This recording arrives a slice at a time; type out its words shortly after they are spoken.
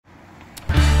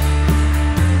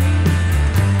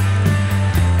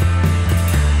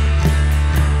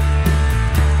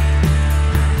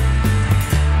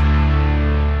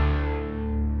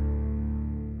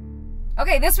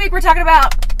Okay, this week we're talking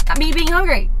about me being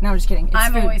hungry. No, I'm just kidding. It's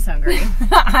I'm food. always hungry.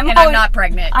 I'm not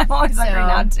pregnant. I'm always hungry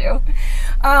now, too.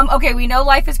 Okay, we know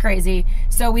life is crazy,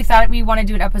 so we thought we want to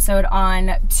do an episode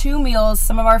on 2 meals,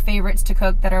 some of our favorites to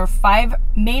cook that are 5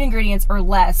 main ingredients or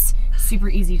less, super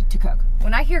easy to cook.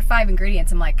 When I hear 5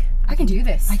 ingredients, I'm like, I can do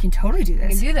this. I can totally do this. I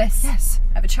can do this. Yes.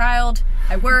 I have a child,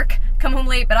 I work, come home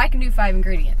late, but I can do 5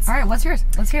 ingredients. All right, what's yours?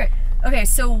 Let's hear it. Okay,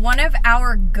 so one of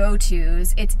our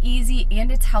go-tos, it's easy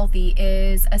and it's healthy,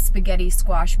 is a spaghetti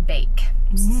squash bake.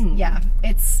 Yeah,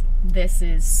 this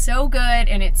is so good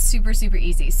and it's super, super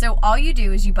easy. So all you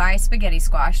do is you buy a spaghetti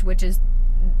squash, which is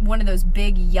one of those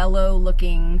big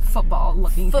yellow-looking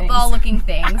football-looking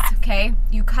things, okay?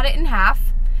 You cut it in half.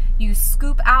 You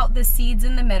scoop out the seeds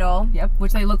in the middle. Yep,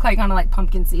 which they look like kind of like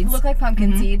pumpkin seeds. Look like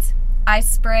pumpkin seeds. I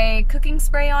spray cooking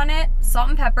spray on it, salt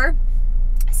and pepper.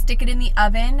 Stick it in the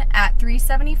oven at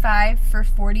 375 for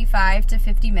 45 to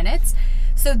 50 minutes.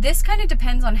 So this kind of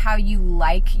depends on how you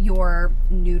like your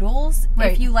noodles.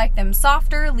 Right. If you like them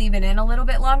softer, leave it in a little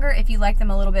bit longer. If you like them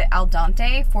a little bit al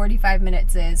dente, 45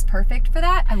 minutes is perfect for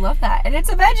that. I love that. And it's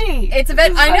a veggie. It's a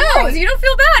veg. I know. You don't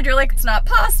feel bad. You're like, it's not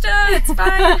pasta. It's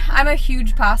fine. I'm a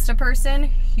huge pasta person.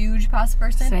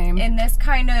 Same. And this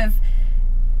kind of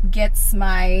gets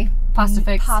my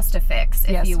pasta fix,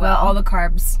 if you will. Well, all the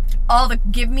carbs.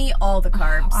 Give me all the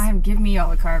carbs. Give me all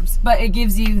the carbs. But it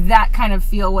gives you that kind of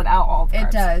feel without all the carbs.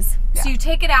 It does. Yeah. So you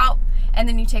take it out, and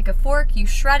then you take a fork, you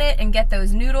shred it, and get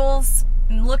those noodles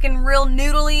looking real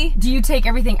noodly. Do you take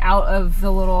everything out of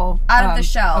the little... Out of the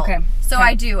shell. Okay. So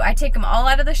I do. I take them all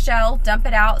out of the shell, dump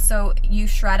it out, so you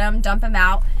shred them, dump them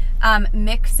out.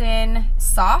 Mix in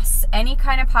sauce, any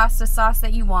kind of pasta sauce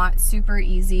that you want, super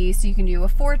easy. So you can do a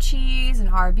 4 cheese, an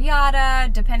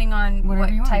arrabbiata, depending on what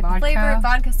type of flavor,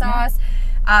 vodka sauce.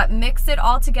 Yeah. Mix it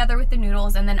all together with the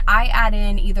noodles, and then I add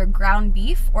in either ground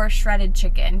beef or shredded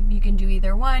chicken. You can do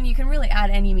either one. You can really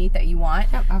add any meat that you want.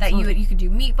 Yep, absolutely. You could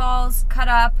do meatballs, cut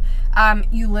up.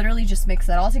 You literally just mix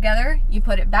it all together. You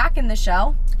put it back in the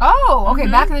shell. Oh, okay,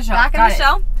 back in the shell. Back in the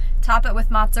shell. Top it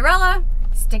with mozzarella.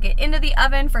 Stick it into the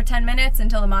oven for 10 minutes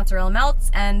until the mozzarella melts,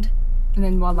 and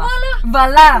then voila.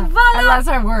 Voila. That's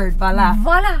our word, voila.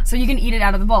 Voila. So you can eat it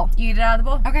out of the bowl. You eat it out of the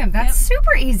bowl. Okay, that's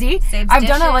super easy. I've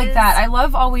done it like that. I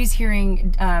love always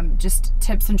hearing just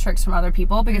tips and tricks from other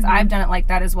people, because I've done it like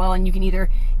that as well, and you can either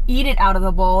eat it out of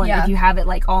the bowl, and if you have it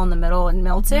like all in the middle and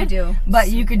melted. You do. But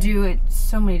you could do it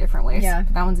so many different ways. Yeah.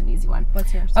 That one's an easy one.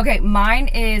 What's yours? Okay, mine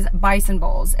is bison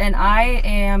bowls, and I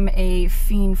am a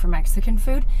fiend for Mexican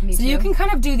food. Me too. You can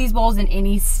kind of do these bowls in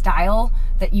any style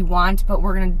that you want, but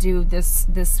we're gonna do this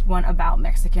one about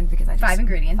Mexican because 5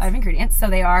 ingredients. 5 ingredients. So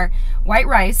they are white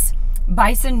rice,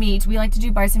 bison meat. We like to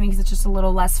do bison meat because it's just a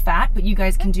little less fat, but you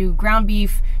guys can do ground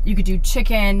beef, you could do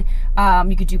chicken,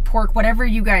 you could do pork, whatever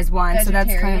you guys want. So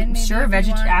that's kind of, sure,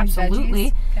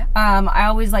 absolutely. Okay. I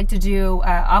always like to do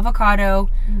avocado,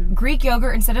 Greek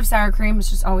yogurt instead of sour cream.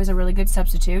 It's just always a really good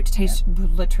substitute. It tastes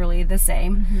literally the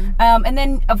same. And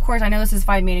then, of course, I know this is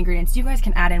 5 main ingredients. You guys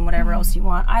can add in whatever else you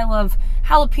want. I love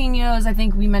jalapenos. I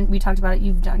think we talked about it.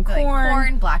 You've done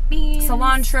corn, black beans,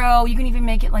 cilantro. You can even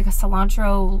make it like a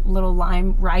cilantro little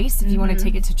lime rice if you want to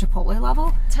take it to Chipotle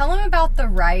level. Tell them about the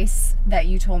rice that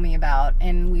you told me about,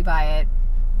 and we buy it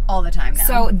all the time now.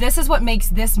 So this is what makes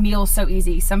this meal so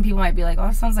easy. Some people might be like, oh,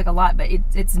 it sounds like a lot, but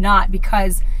it's not,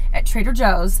 because at Trader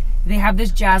Joe's, they have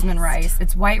this jasmine rice.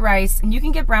 It's white rice, and you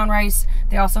can get brown rice.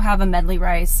 They also have a medley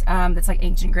rice that's like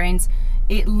ancient grains.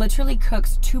 It literally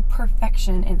cooks to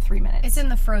perfection in 3 minutes. It's in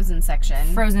the frozen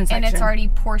section. And it's already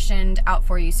portioned out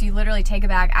for you. So you literally take a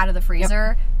bag out of the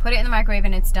freezer, put it in the microwave,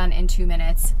 and it's done in 2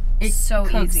 minutes. It's so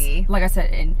easy. Like I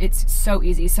said, it's so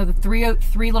easy. So the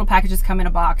three little packages come in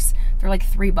a box. They're like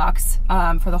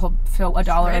 $3 for the whole, so $1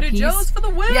 a piece. Trader Joe's for the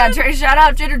win. Yeah, shout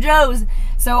out Trader Joe's.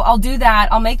 So I'll do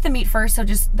that. I'll make the meat first. So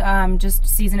just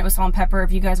season it with salt and pepper.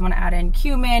 If you guys want to add in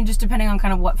cumin, just depending on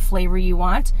kind of what flavor you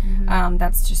want.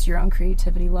 That's just your own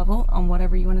creativity level on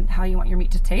whatever you want, how you want your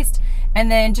meat to taste. And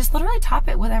then just literally top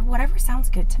it with whatever sounds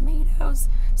good. Tomatoes.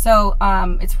 So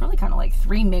it's really kind of like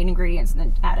 3 main ingredients, and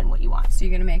then add in what you want. So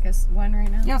you're gonna make us one right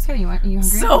now? Yeah, let's go. You hungry?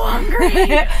 So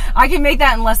hungry. I can make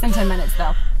that in less than 10 minutes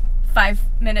though. 5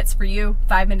 minutes for you,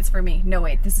 5 minutes for me. No,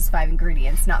 wait, this is 5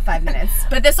 ingredients, not 5 minutes.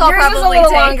 But this all Yours probably is a little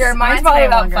takes longer. Mine's probably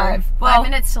about longer. 5. 5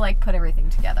 minutes to like put everything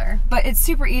together. But it's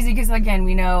super easy because, again,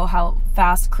 we know how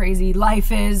fast, crazy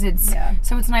life is.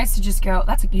 So it's nice to just go.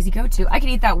 That's an easy go-to. I could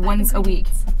eat that once a week.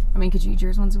 I mean, could you eat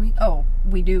yours once a week? Oh,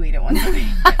 we do eat it once a week.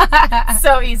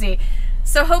 So easy.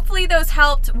 So hopefully those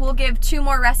helped. We'll give 2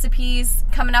 more recipes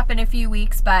coming up in a few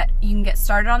weeks, but you can get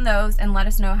started on those and let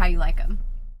us know how you like them.